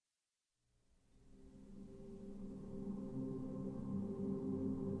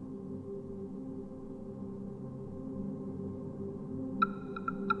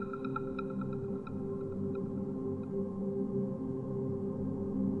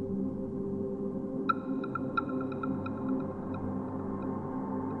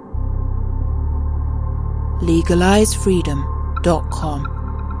LegalizeFreedom.com.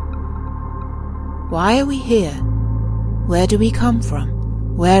 Why are we here? Where do we come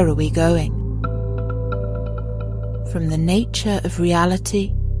from? Where are we going? From the nature of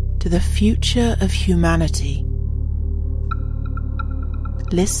reality to the future of humanity.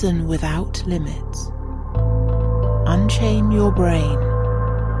 Listen without limits. Unchain your brain.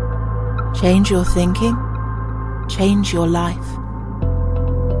 Change your thinking. Change your life.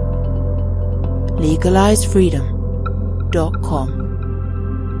 LegalizeFreedom.com.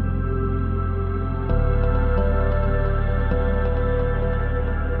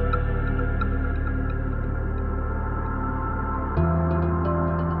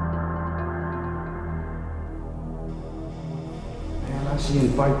 I see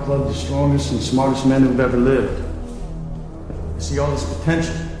in Fight Club the strongest and smartest men who've ever lived. I see all this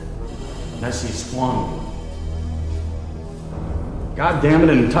potential, and I see it squandered. God damn it,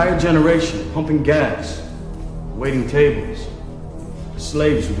 an entire generation pumping gas, waiting tables,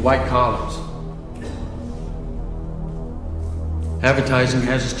 slaves with white collars. Advertising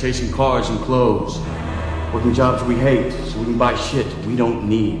has us chasing cars and clothes, working jobs we hate so we can buy shit we don't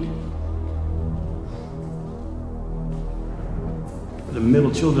need. We're the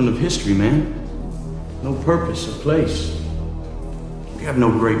middle children of history, man. No purpose or place. We have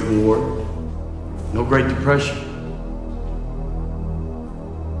no Great War, no Great Depression.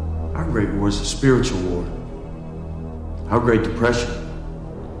 Our Great War is a spiritual war. Our Great Depression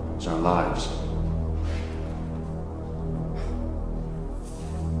is our lives.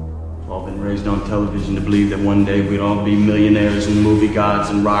 We've all been raised on television to believe that one day we'd all be millionaires and movie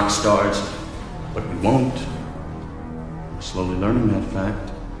gods and rock stars, but we won't. We're slowly learning that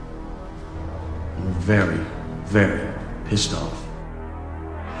fact. And we're very, very pissed off.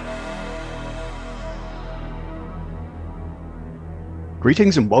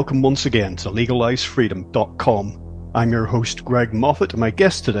 Greetings and welcome once again to LegalizeFreedom.com. I'm your host Greg Moffat and my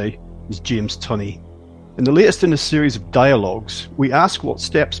guest today is James Tunney. In the latest in a series of dialogues, we ask what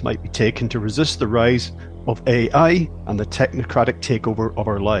steps might be taken to resist the rise of AI and the technocratic takeover of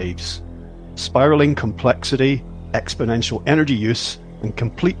our lives. Spiraling complexity, exponential energy use, and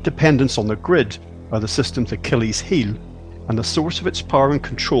complete dependence on the grid are the system's Achilles heel, and the source of its power and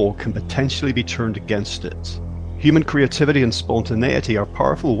control can potentially be turned against it. Human creativity and spontaneity are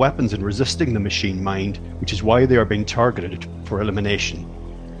powerful weapons in resisting the machine mind, which is why they are being targeted for elimination.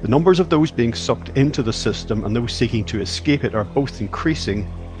 The numbers of those being sucked into the system and those seeking to escape it are both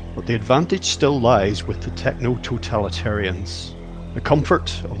increasing, but the advantage still lies with the techno-totalitarians. The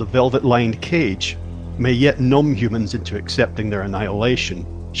comfort of the velvet-lined cage may yet numb humans into accepting their annihilation,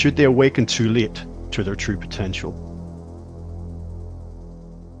 should they awaken too late to their true potential.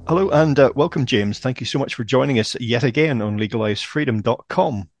 Hello and welcome, James. Thank you so much for joining us yet again on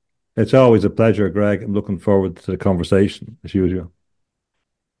LegalizeFreedom.com. It's always a pleasure, Greg. I'm looking forward to the conversation, as usual.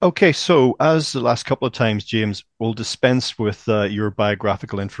 Okay, so as the last couple of times, James, we'll dispense with your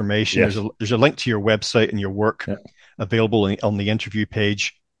biographical information. Yes. There's a link to your website and your work available on the interview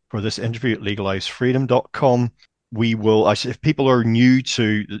page for this interview at LegalizeFreedom.com. We will, if people are new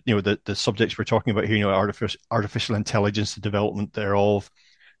to the subjects we're talking about here, artificial intelligence, the development thereof,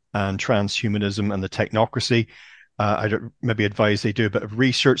 and transhumanism and the technocracy, I'd maybe advise they do a bit of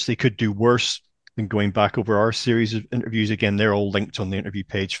research. They could do worse than going back over our series of interviews. Again, they're all linked on the interview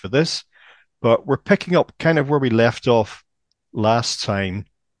page for this. But we're picking up kind of where we left off last time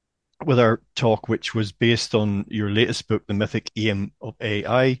with our talk, which was based on your latest book, The Mythic Aim of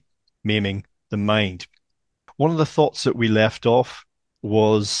AI, Maiming the Mind. One of the thoughts that we left off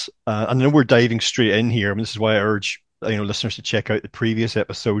was, and I know we're diving straight in here, and this is why I urge listeners to check out the previous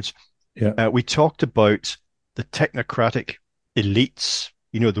episodes. We talked about the technocratic elites,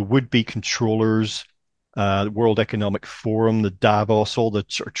 the would-be controllers, the World Economic Forum, the Davos, all the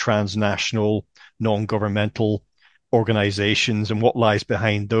sort of transnational, non-governmental organizations and what lies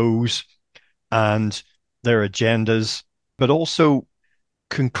behind those and their agendas, but also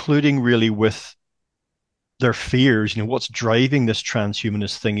concluding really with their fears, what's driving this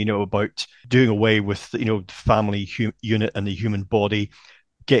transhumanist thing, about doing away with, the family unit and the human body,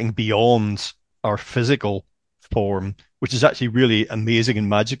 getting beyond our physical form, which is actually really amazing and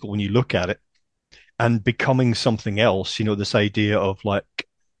magical when you look at it, and becoming something else, this idea of like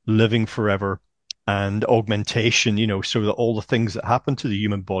living forever and augmentation, so that all the things that happen to the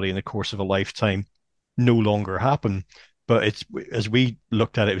human body in the course of a lifetime no longer happen. But it's, as we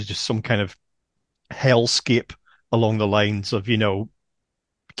looked at it, it was just some kind of hellscape along the lines of,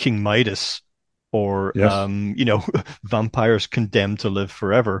 King Midas or, vampires condemned to live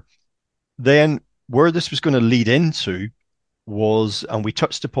forever. Then where this was going to lead into was, and we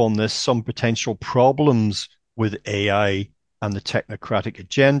touched upon this, some potential problems with AI and the technocratic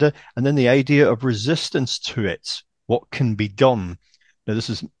agenda, and then the idea of resistance to it. What can be done? Now, this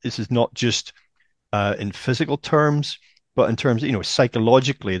is not just in physical terms, but in terms of,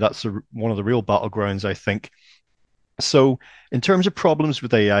 psychologically, that's one of the real battlegrounds, I think. So, in terms of problems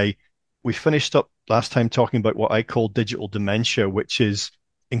with AI, we finished up last time talking about what I call digital dementia, which is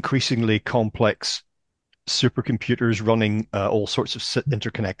increasingly complex supercomputers running all sorts of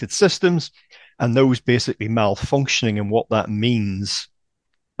interconnected systems, and those basically malfunctioning, and what that means,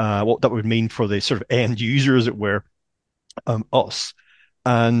 what that would mean for the sort of end user, as it were, us,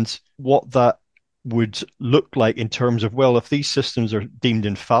 and what that would look like in terms of, well, if these systems are deemed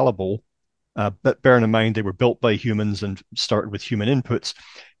infallible, but bearing in mind they were built by humans and started with human inputs,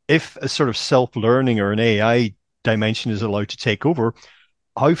 if a sort of self-learning or an AI dimension is allowed to take over,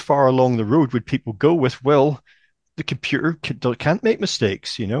 how far along the road would people go with, well, the computer can't make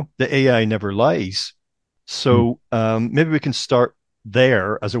mistakes, the AI never lies. So maybe we can start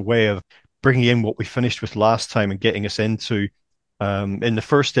there as a way of bringing in what we finished with last time and getting us into, in the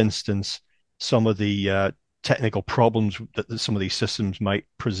first instance, some of the technical problems that some of these systems might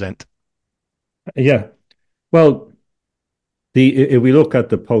present. Yeah. Well, if we look at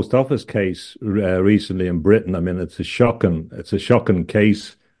the post office case recently in Britain, I mean, it's a shocking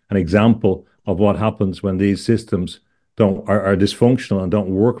case, an example of what happens when these systems are dysfunctional and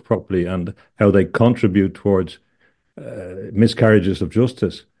don't work properly, and how they contribute towards miscarriages of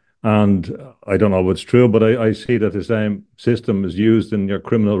justice. And I don't know what's true, but I see that the same system is used in your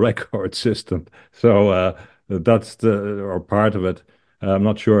criminal record system. So that's or part of it. I'm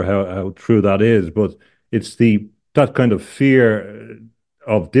not sure how true that is, but it's that kind of fear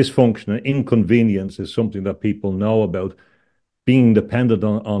of dysfunction and inconvenience is something that people know about being dependent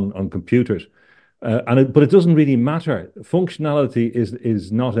on computers. But it doesn't really matter. Functionality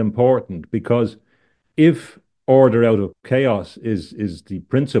is not important, because if order out of chaos is the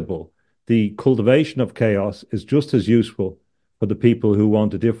principle, the cultivation of chaos is just as useful for the people who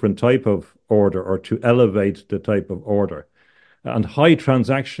want a different type of order, or to elevate the type of order. And high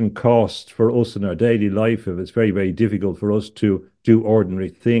transaction costs for us in our daily life, if it's very, very difficult for us to do ordinary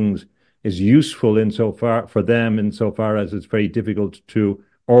things, is useful insofar as it's very difficult to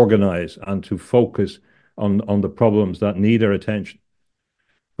organize and to focus on the problems that need our attention.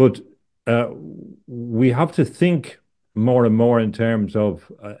 But we have to think more and more in terms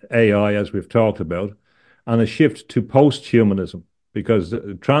of AI, as we've talked about, and a shift to post-humanism, because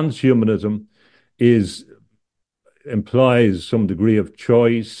transhumanism implies some degree of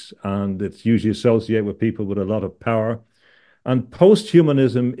choice, and it's usually associated with people with a lot of power. And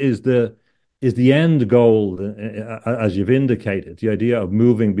post-humanism is the end goal, as you've indicated, the idea of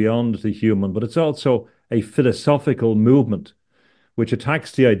moving beyond the human, but it's also a philosophical movement which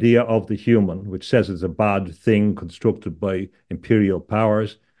attacks the idea of the human, which says it's a bad thing constructed by imperial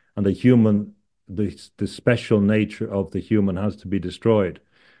powers, and the special nature of the human has to be destroyed.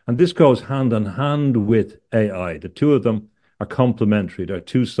 And this goes hand in hand with AI. The two of them are complementary. They're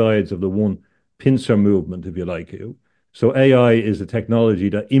two sides of the one pincer movement, if you like. So AI is a technology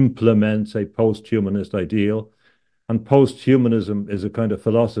that implements a post-humanist ideal, and post-humanism is a kind of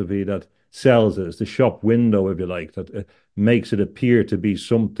philosophy that sells it. It's the shop window, if you like, that makes it appear to be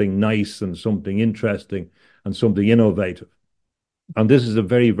something nice and something interesting and something innovative. And this is a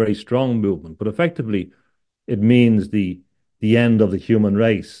very, very strong movement, but effectively it means the end of the human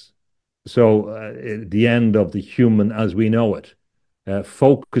race. So the end of the human as we know it,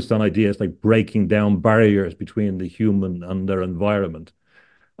 focused on ideas like breaking down barriers between the human and their environment,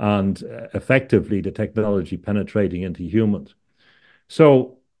 and effectively the technology penetrating into humans.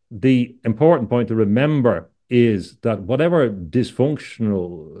 So the important point to remember is that whatever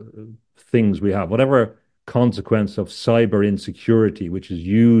dysfunctional things we have, whatever consequence of cyber insecurity, which is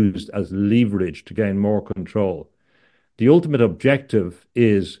used as leverage to gain more control, the ultimate objective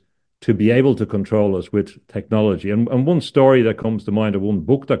is to be able to control us with technology. And one story that comes to mind, or one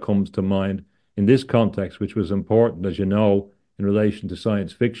book that comes to mind in this context, which was important, as you know, in relation to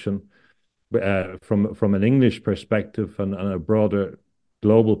science fiction, from an English perspective and a broader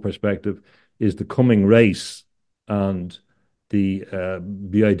global perspective, is The Coming Race. And the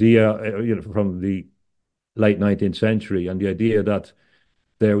idea, from the late 19th century, and the idea that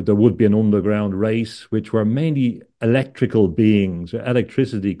there would be an underground race, which were mainly electrical beings.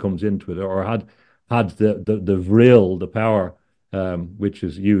 Electricity comes into it, or had the vril, the power, which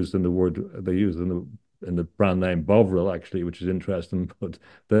is used in the word they used in the brand name Bovril, actually, which is interesting. But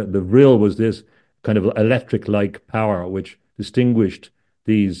the vril was this kind of electric-like power which distinguished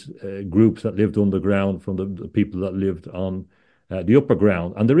these groups that lived underground from the people that lived on the upper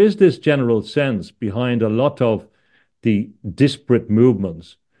ground. And there is this general sense behind a lot of the disparate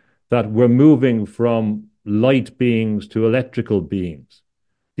movements that we're moving from light beings to electrical beings.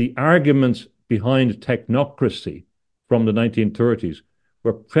 The arguments behind technocracy from the 1930s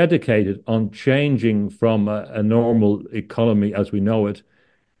were predicated on changing from a normal economy as we know it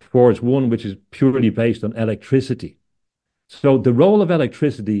towards one which is purely based on electricity. So the role of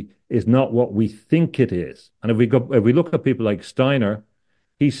electricity is not what we think it is. And if we look at people like Steiner,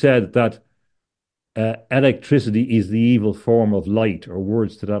 he said that electricity is the evil form of light, or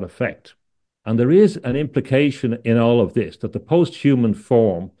words to that effect. And there is an implication in all of this that the post-human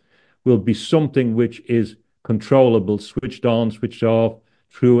form will be something which is controllable, switched on, switched off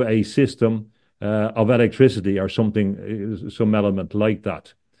through a system of electricity or something, some element like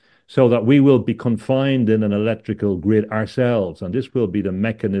that, so that we will be confined in an electrical grid ourselves. And this will be the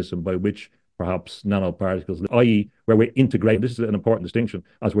mechanism by which perhaps nanoparticles, i.e., where we integrate. This is an important distinction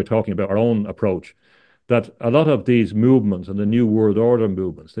as we're talking about our own approach, that a lot of these movements and the New World Order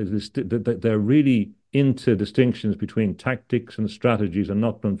movements, they're really into distinctions between tactics and strategies and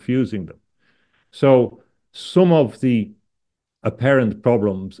not confusing them. So some of the apparent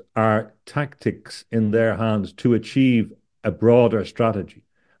problems are tactics in their hands to achieve a broader strategy.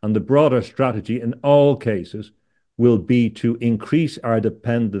 And the broader strategy in all cases will be to increase our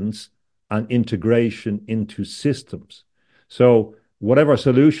dependence and integration into systems. So whatever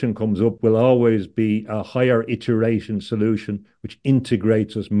solution comes up will always be a higher iteration solution which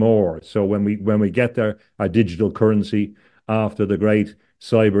integrates us more. So when we get there, our digital currency after the great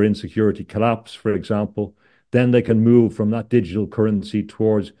cyber insecurity collapse, for example, then they can move from that digital currency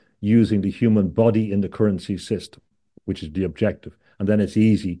towards using the human body in the currency system, which is the objective. And then it's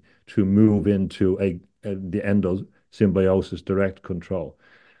easy to move into the endosymbiosis direct control.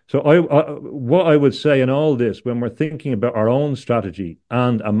 So what I would say in all this, when we're thinking about our own strategy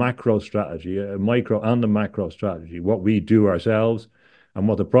and a macro strategy, a micro and a macro strategy, what we do ourselves and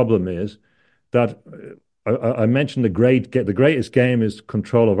what the problem is, that I mentioned the greatest game is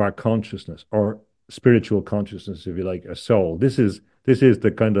control of our consciousness, or spiritual consciousness, if you like, a soul. This is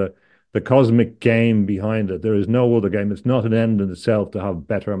the kind of the cosmic game behind it. There is no other game. It's not an end in itself to have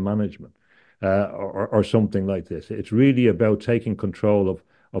better management or something like this. It's really about taking control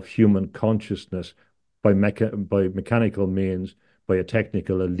of human consciousness by mechanical means, by a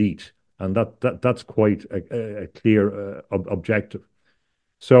technical elite, and that's quite a clear objective.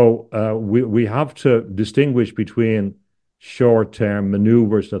 So we have to distinguish between short-term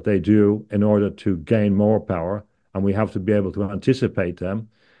maneuvers that they do in order to gain more power, and we have to be able to anticipate them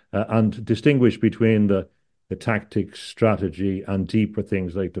and distinguish between the tactics, strategy, and deeper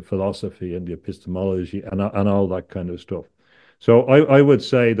things like the philosophy and the epistemology and all that kind of stuff. So I would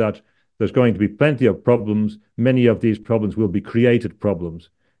say that there's going to be plenty of problems. Many of these problems will be created problems,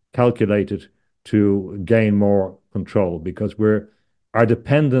 calculated to gain more control, because our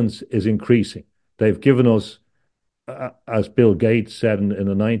dependence is increasing. They've given us, as Bill Gates said in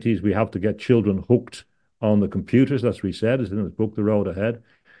the 90s, we have to get children hooked on the computers. That's what he said. It's in his book, The Road Ahead.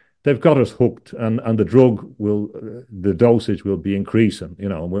 They've got us hooked, and the the dosage will be increasing. You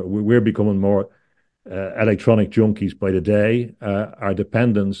know, we're becoming more electronic junkies by the day. Our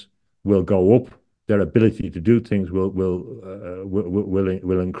dependence will go up. Their ability to do things will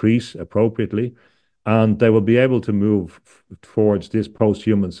increase appropriately, and they will be able to move towards this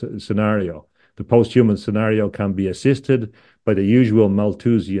post-human scenario. The post-human scenario can be assisted by the usual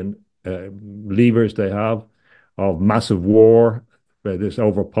Malthusian levers they have of massive war, this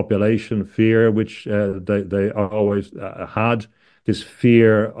overpopulation fear, which they always had, this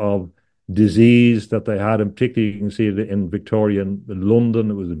fear of disease that they had, and particularly you can see it in Victorian London.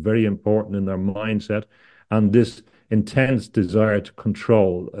 It was very important in their mindset, and this intense desire to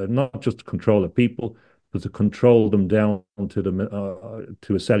control, not just to control the people, but to control them down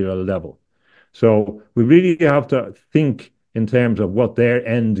to a cellular level. So we really have to think in terms of what their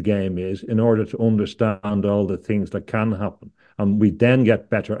end game is in order to understand all the things that can happen. And we then get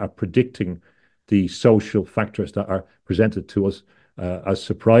better at predicting the social factors that are presented to us as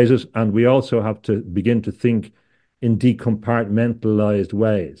surprises. And we also have to begin to think in decompartmentalized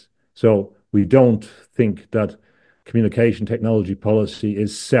ways. So we don't think that communication technology policy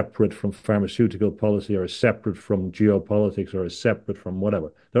is separate from pharmaceutical policy, or separate from geopolitics, or is separate from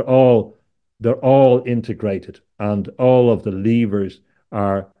whatever. They're all integrated, and all of the levers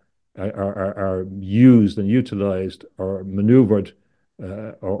are used and utilized or maneuvered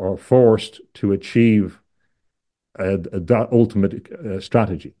or forced to achieve that ultimate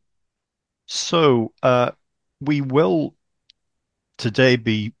strategy. So we will today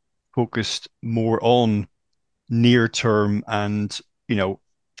be focused more on near term and,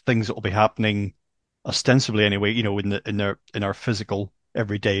 things that will be happening ostensibly anyway, in our physical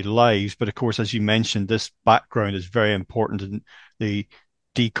everyday lives. But of course, as you mentioned, this background is very important in the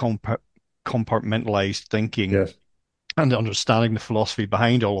decompartmentalized thinking Yes. and understanding the philosophy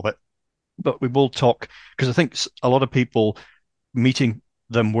behind all of it. But we will talk, because I think a lot of people meeting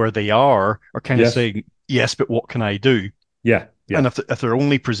them where they are kind of Yes. saying, yes, but what can I do? Yeah. And Yeah. if they're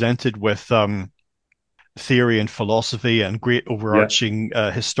only presented with theory and philosophy and great Yeah. overarching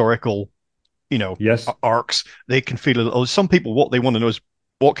historical, Yes. arcs, they can feel some people, what they want to know is,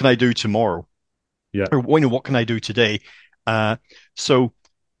 what can I do tomorrow? Yeah. Or what can I do today? Uh, so,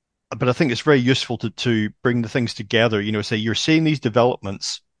 but I think it's very useful to bring the things together. Say you're seeing these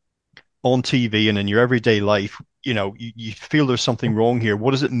developments on TV and in your everyday life. You feel there's something wrong here.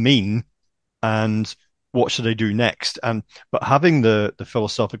 What does it mean? And what should I do next? And but having the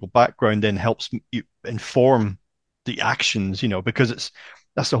philosophical background then helps you inform the actions, because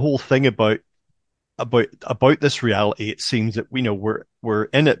that's the whole thing about this reality. It seems that we're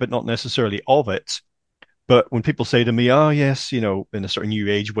in it, but not necessarily of it. But when people say to me, "Oh yes, in a sort of new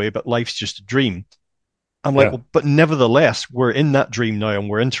age way, but life's just a dream," I'm like, Yeah. "Well, but nevertheless, we're in that dream now, and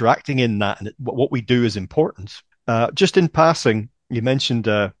we're interacting in that, and what we do is important." Just in passing, you mentioned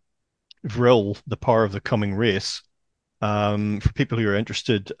Vril, The Power of the Coming Race. For people who are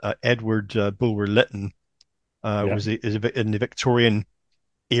interested, Edward Bulwer Lytton Yeah. is in the Victorian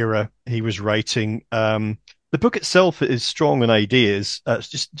era. He was writing. The book itself is strong in ideas.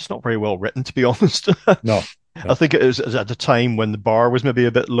 It's not very well written, to be honest. No. I No. think it was at a time when the bar was maybe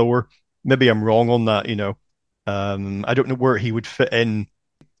a bit lower. Maybe I'm wrong on that. I don't know where he would fit in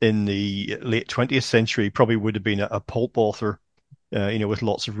the late 20th century. Probably would have been a pulp author, with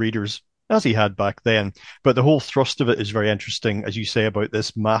lots of readers, as he had back then. But the whole thrust of it is very interesting, as you say, about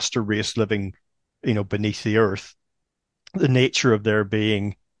this master race living, beneath the earth, the nature of their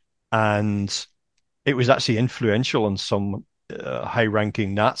being, and it was actually influential on some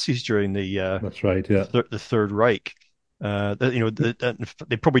high-ranking Nazis during That's right. Yeah. the Third Reich.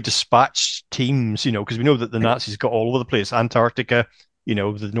 They probably dispatched teams, because we know that the Nazis got all over the place, Antarctica,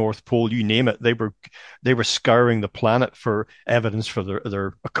 the North Pole, you name it. They were scouring the planet for evidence for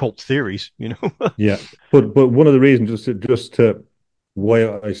their occult theories. Yeah. But one of the reasons, just to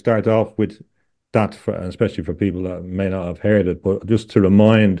why I start off with that, and especially for people that may not have heard it, but just to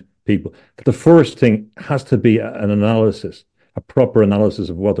remind people that the first thing has to be an analysis, a proper analysis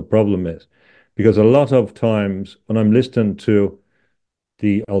of what the problem is. Because a lot of times when I'm listening to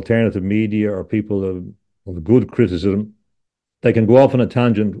the alternative media or people of good criticism, they can go off on a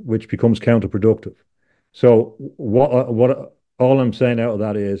tangent which becomes counterproductive. So what all I'm saying out of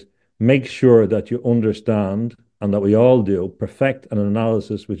that is make sure that you understand, and that we all do, perfect an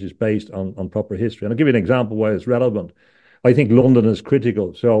analysis which is based on proper history. And I'll give you an example why it's relevant. I think London is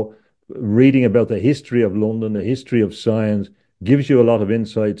critical. So reading about the history of London, the history of science, gives you a lot of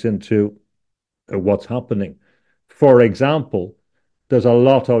insights into what's happening. For example, there's a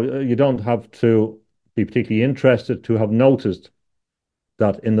lot of, you don't have to be particularly interested to have noticed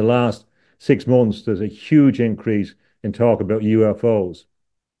that in the last 6 months, there's a huge increase in talk about UFOs.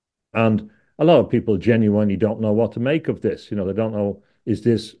 And a lot of people genuinely don't know what to make of this. They don't know, is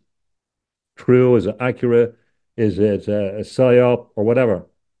this true? Is it accurate? Is it a psyop or whatever?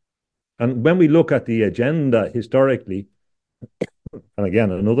 And when we look at the agenda historically, and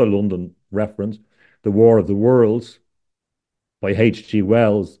again, another London reference, the War of the Worlds by H.G.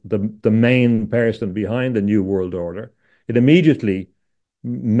 Wells, the main person behind the New World Order, it immediately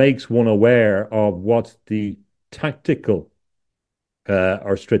makes one aware of what the tactical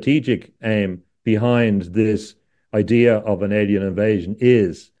or strategic aim behind this idea of an alien invasion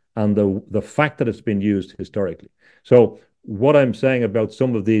is, and the fact that it's been used historically. So what I'm saying about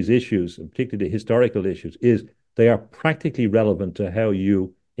some of these issues, and particularly the historical issues, is they are practically relevant to how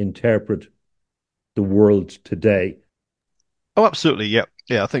you interpret the world today. Oh, absolutely. Yeah.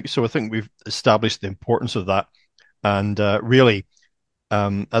 Yeah. I think so. I think we've established the importance of that. And really,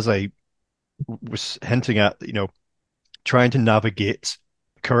 as I was hinting at, trying to navigate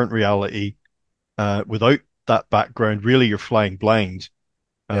current reality without that background, really, you're flying blind.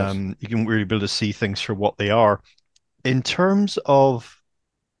 Yes. You can really be able to see things for what they are. In terms of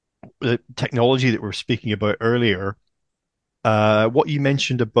the technology that we were speaking about earlier, what you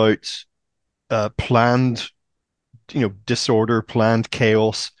mentioned about planned disorder, planned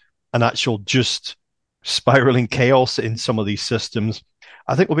chaos, and actual just spiraling chaos in some of these systems.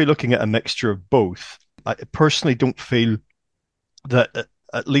 I think we'll be looking at a mixture of both. I personally don't feel that,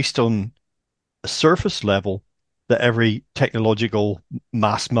 at least on a surface level, that every technological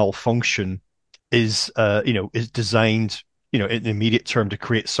mass malfunction is designed, in the immediate term to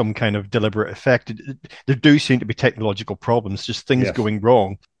create some kind of deliberate effect. There do seem to be technological problems, just things Yes. going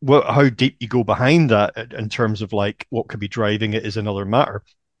wrong. Well, how deep you go behind that in terms of like what could be driving it is another matter.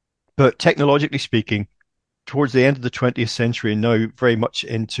 But technologically speaking, towards the end of the 20th century and now very much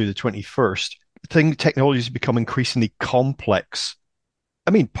into the 21st, technology has become increasingly complex.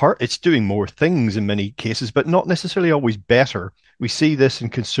 I mean, it's doing more things in many cases, but not necessarily always better. We see this in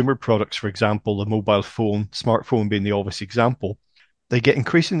consumer products, for example, the mobile phone, smartphone being the obvious example. They get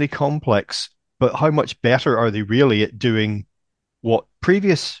increasingly complex, but how much better are they really at doing what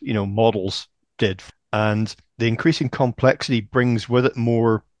previous, models did? And the increasing complexity brings with it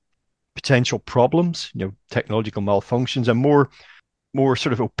more potential problems, technological malfunctions, and more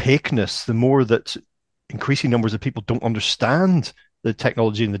sort of opaqueness. The more that increasing numbers of people don't understand the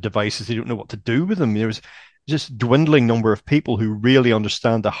technology and the devices, they don't know what to do with them. There's just dwindling number of people who really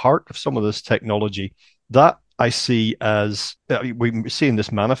understand the heart of some of this technology. That I see as we're seeing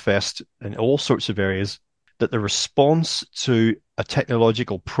this manifest in all sorts of areas. That the response to a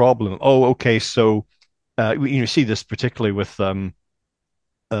technological problem. Oh, okay, so you see this particularly with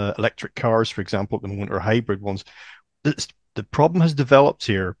electric cars, for example, at the moment, or hybrid ones. The problem has developed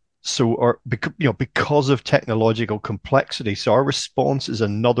here. So, because of technological complexity, so our response is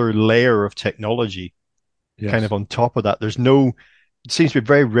another layer of technology, kind Yes. of on top of that. It seems to be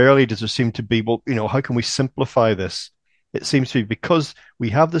very rarely does there seem to be, well, how can we simplify this? It seems to be because we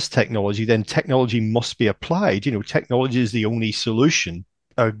have this technology, then technology must be applied. Technology is the only solution.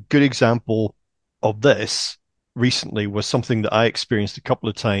 A good example of this recently was something that I experienced a couple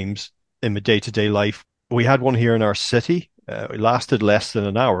of times in my day-to-day life. We had one here in our city. It lasted less than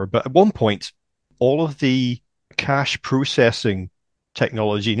an hour, but at one point, all of the cash processing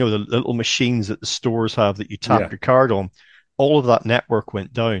technology, the little machines that the stores have that you tap Yeah. your card on, all of that network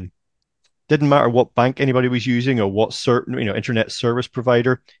went down. Didn't matter what bank anybody was using or what certain, internet service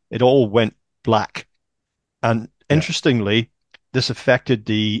provider, it all went black. And Yeah. interestingly, this affected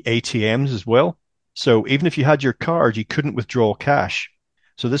the ATMs as well. So even if you had your card, you couldn't withdraw cash.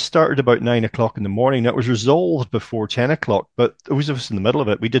 So this started about 9 o'clock in the morning. That was resolved before 10 o'clock, but those of us in the middle of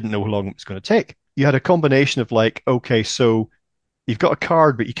it, we didn't know how long it was going to take. You had a combination of like, okay, so you've got a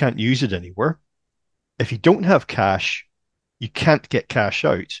card, but you can't use it anywhere. If you don't have cash, you can't get cash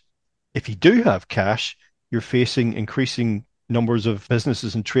out. If you do have cash, you're facing increasing numbers of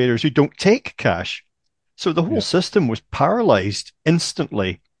businesses and traders who don't take cash. So the whole Yeah. system was paralyzed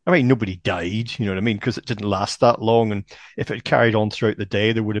instantly. I mean, nobody died, you know what I mean? Because it didn't last that long. And if it carried on throughout the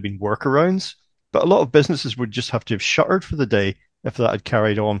day, there would have been workarounds. But a lot of businesses would just have to have shuttered for the day if that had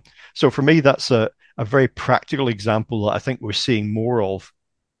carried on. So for me, that's a very practical example that I think we're seeing more of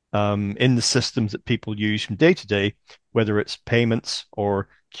in the systems that people use from day to day, whether it's payments or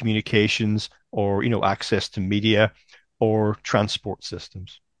communications or, access to media or transport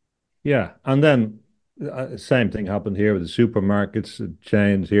systems. Yeah. And then same thing happened here with the supermarkets, the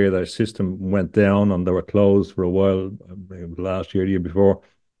chains here. Their system went down and they were closed for a while, last year, the year before.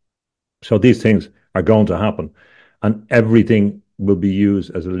 So these things are going to happen. And everything will be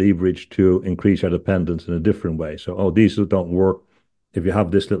used as a leverage to increase our dependence in a different way. So, oh, these don't work. If you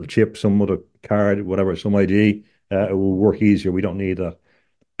have this little chip, some other card, whatever, some ID, it will work easier. We don't need that.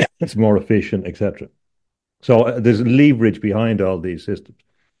 It's more efficient, etc. So there's leverage behind all these systems.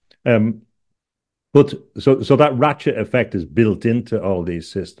 Um, but so that ratchet effect is built into all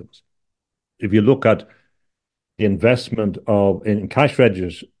these systems. If you look at the investment of in cash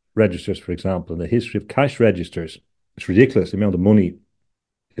registers, for example, in the history of cash registers, it's ridiculous the amount of money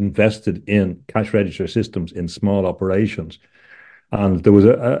invested in cash register systems in small operations. And there was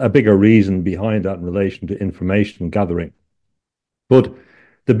a bigger reason behind that in relation to information gathering. But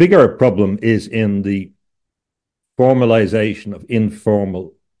the bigger problem is in the formalization of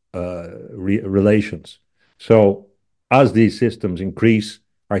informal relations. So as these systems increase,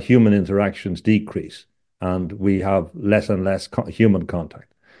 our human interactions decrease, and we have less and less human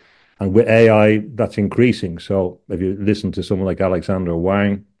contact. And with AI, that's increasing. So if you listen to someone like Alexander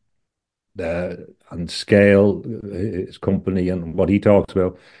Wang and Scale, his company, and what he talks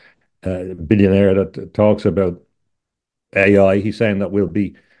about, a billionaire that talks about AI, he's saying that we'll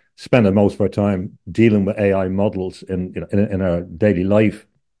be spending most of our time dealing with AI models in our daily life.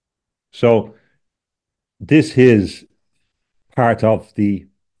 So this is part of the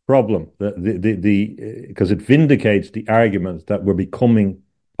problem, because it vindicates the argument that we're becoming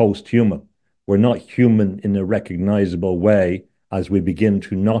post-human. We're not human in a recognizable way as we begin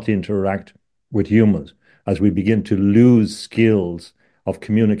to not interact with humans, as we begin to lose skills of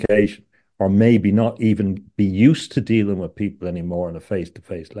communication, or maybe not even be used to dealing with people anymore on a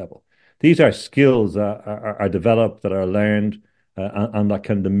face-to-face level. These are skills that are developed, that are learned, and that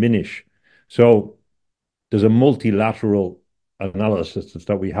can diminish. So there's a multilateral analysis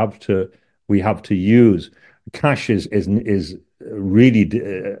that we have to use. Cash is really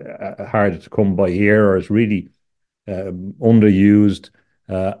hard to come by here, or is really underused,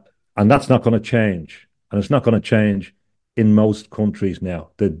 uh, and that's not going to change. And it's not going to change in most countries now.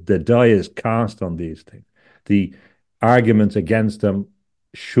 The die is cast on these things. The arguments against them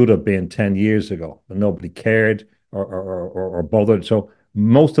should have been 10 years ago, and nobody cared or bothered. So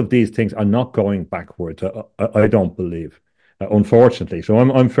most of these things are not going backwards. I don't believe, unfortunately. So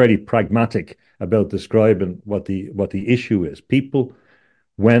I'm fairly pragmatic about describing what the issue is. People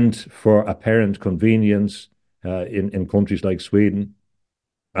went for apparent convenience in countries like Sweden,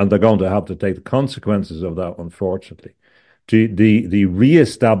 and they're going to have to take the consequences of that, unfortunately. The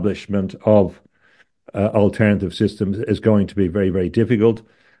re-establishment of alternative systems is going to be very, very difficult.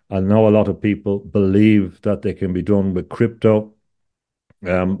 I know a lot of people believe that they can be done with crypto.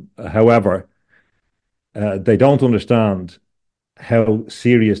 However, they don't understand how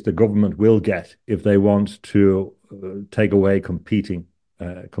serious the government will get if they want to take away competing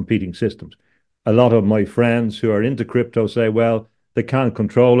systems. A lot of my friends who are into crypto say, well, they can't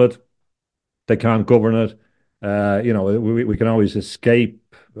control it, they can't govern it. We can always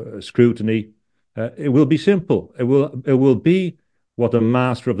escape scrutiny. It will be simple. It will be what the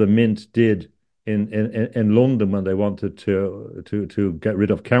master of the mint did in London when they wanted to get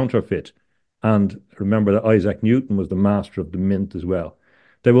rid of counterfeit. And remember that Isaac Newton was the master of the mint as well.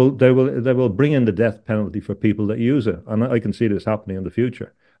 They will bring in the death penalty for people that use it, and I can see this happening in the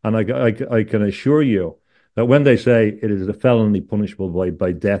future. And I can assure you that when they say it is a felony punishable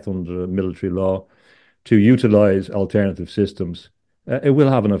by death under military law to utilize alternative systems, it will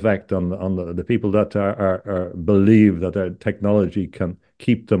have an effect on the people that believe that their technology can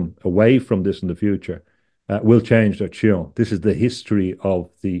keep them away from this in the future. Will change their tune. This is the history of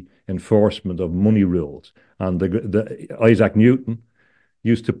the enforcement of money rules. And the Isaac Newton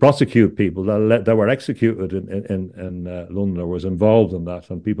used to prosecute people that were executed in London, or was involved in that,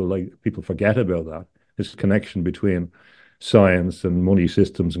 and people forget about that. This connection between science and money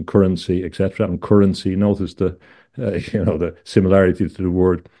systems and currency, etc. And currency, notice the similarity to the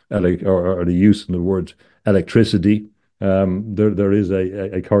word or the use in the word electricity. There is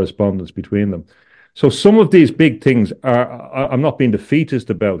a correspondence between them. So some of these big things I'm not being defeatist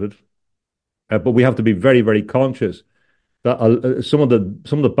about it, but we have to be very, very conscious that some of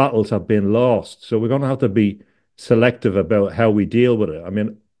the battles have been lost. So we're going to have to be selective about how we deal with it. I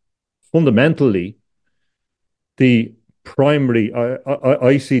mean, fundamentally, the primary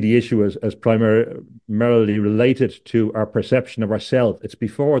I see the issue as primarily related to our perception of ourselves. It's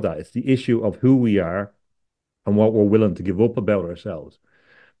before that. It's the issue of who we are and what we're willing to give up about ourselves.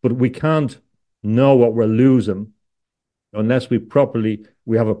 But we can't know what we're losing unless we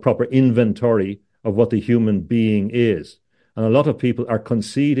have a proper inventory of what the human being is. And a lot of people are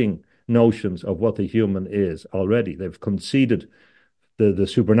conceding notions of what the human is already. They've conceded the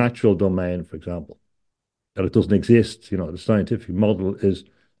supernatural domain, for example, that it doesn't exist. The scientific model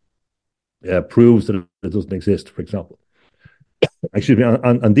proves that it doesn't exist, for example. Excuse me.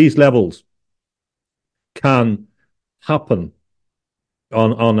 And these levels can happen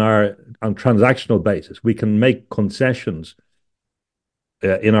on transactional basis. We can make concessions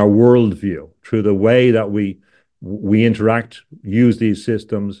in our worldview through the way that we interact, use these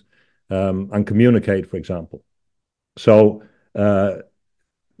systems, and communicate, for example. So a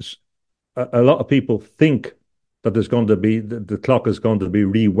lot of people think that there's going to be the clock is going to be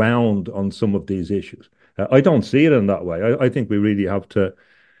rewound on some of these issues. I don't see it in that way. I think we really have to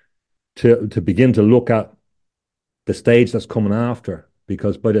begin to look at the stage that's coming after,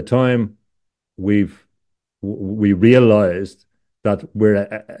 because by the time we realized that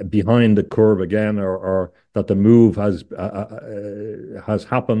we're behind the curve again, or that the move has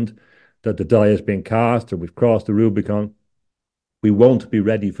happened, that the die has been cast, or we've crossed the Rubicon, we won't be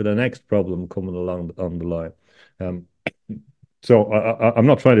ready for the next problem coming along on the line. So I'm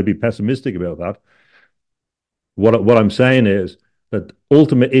not trying to be pessimistic about that. What I'm saying is that the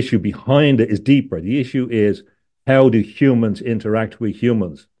ultimate issue behind it is deeper. The issue is, how do humans interact with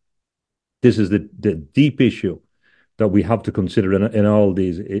humans? This is the deep issue that we have to consider in all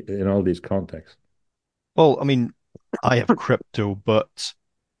these contexts. Well, I mean, I have crypto, but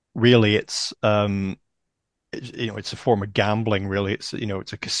really it's it's a form of gambling. Really, it's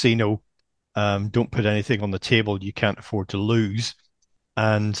a casino. Don't put anything on the table you can't afford to lose.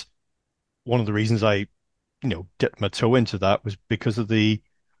 And one of the reasons I dipped my toe into that was because of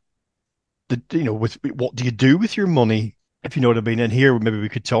with what do you do with your money? if you know what I mean. And here, maybe we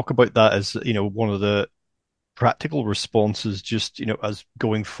could talk about that as, one of the practical responses, just, as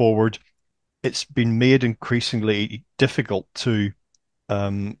going forward, it's been made increasingly difficult to,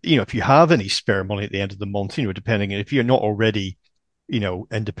 if you have any spare money at the end of the month, depending if you're not already,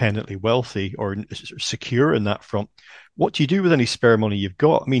 independently wealthy or secure in that front, what do you do with any spare money you've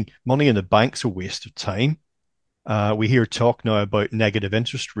got? I mean, money in the bank's a waste of time. We hear talk now about negative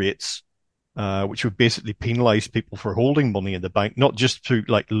interest rates, which would basically penalize people for holding money in the bank, not just through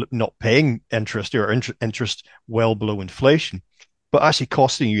not paying interest or interest well below inflation, but actually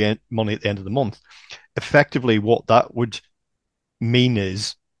costing you money at the end of the month. Effectively, what that would mean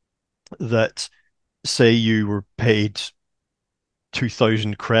is that, say you were paid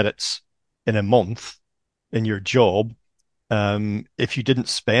 2,000 credits in a month in your job, if you didn't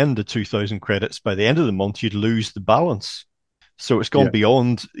spend the 2,000 credits by the end of the month, you'd lose the balance. So it's gone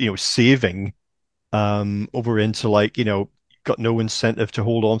beyond, saving over into got no incentive to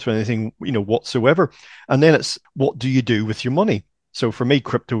hold on to anything, whatsoever. And then it's, what do you do with your money? So for me,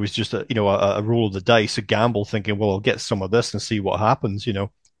 crypto is just a roll of the dice, a gamble, thinking, well, I'll get some of this and see what happens.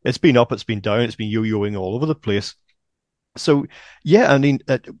 It's been up, it's been down, it's been yo-yoing all over the place. So yeah, I mean,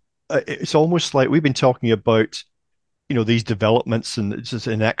 it's almost like we've been talking about, these developments, and it's just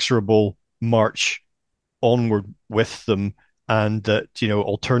inexorable march onward with them, and that,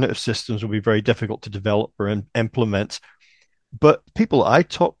 alternative systems will be very difficult to develop or implement. But people I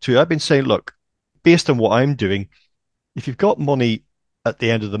talk to, I've been saying, look, based on what I'm doing, if you've got money at the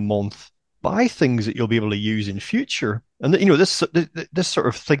end of the month, buy things that you'll be able to use in future. And this sort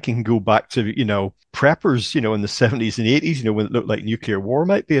of thinking can go back to preppers, in the 70s and 80s, when it looked like nuclear war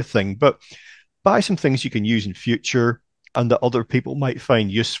might be a thing. But buy some things you can use in future and that other people might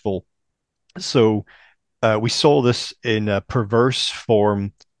find useful. So we saw this in a perverse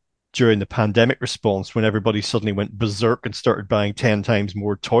form during the pandemic response, when everybody suddenly went berserk and started buying 10 times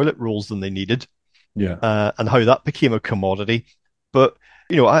more toilet rolls than they needed. Yeah. And how that became a commodity. But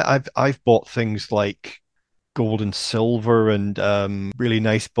I've bought things like gold and silver and really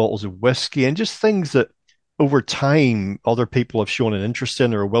nice bottles of whiskey, and just things that over time other people have shown an interest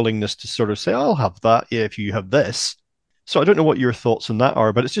in or a willingness to sort of say, I'll have that, yeah, if you have this. So I don't know what your thoughts on that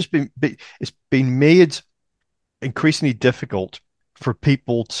are, but it's been made increasingly difficult for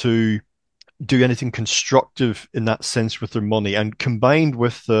people to do anything constructive in that sense with their money, and combined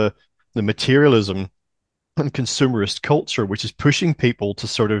with the materialism and consumerist culture, which is pushing people to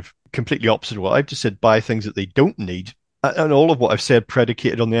sort of completely opposite of what I've just said, buy things that they don't need. And all of what I've said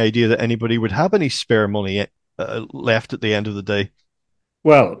predicated on the idea that anybody would have any spare money left at the end of the day.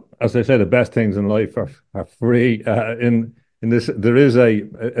 Well, as I say, the best things in life are free. In this, there is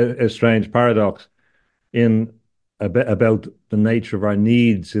a strange paradox about the nature of our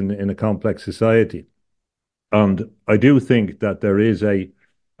needs in a complex society. And I do think that there is a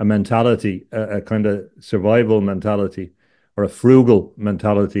mentality, a kind of survival mentality, or a frugal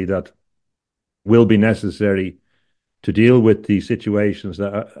mentality, that will be necessary to deal with the situations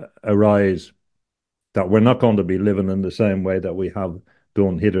that arise, that we're not going to be living in the same way that we have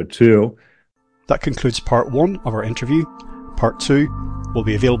done hitherto. That concludes part 1 of our interview. Part 2 will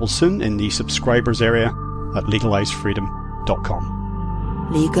be available soon in the subscribers area at legalizefreedom.com.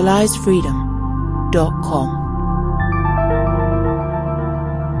 Legalizefreedom.com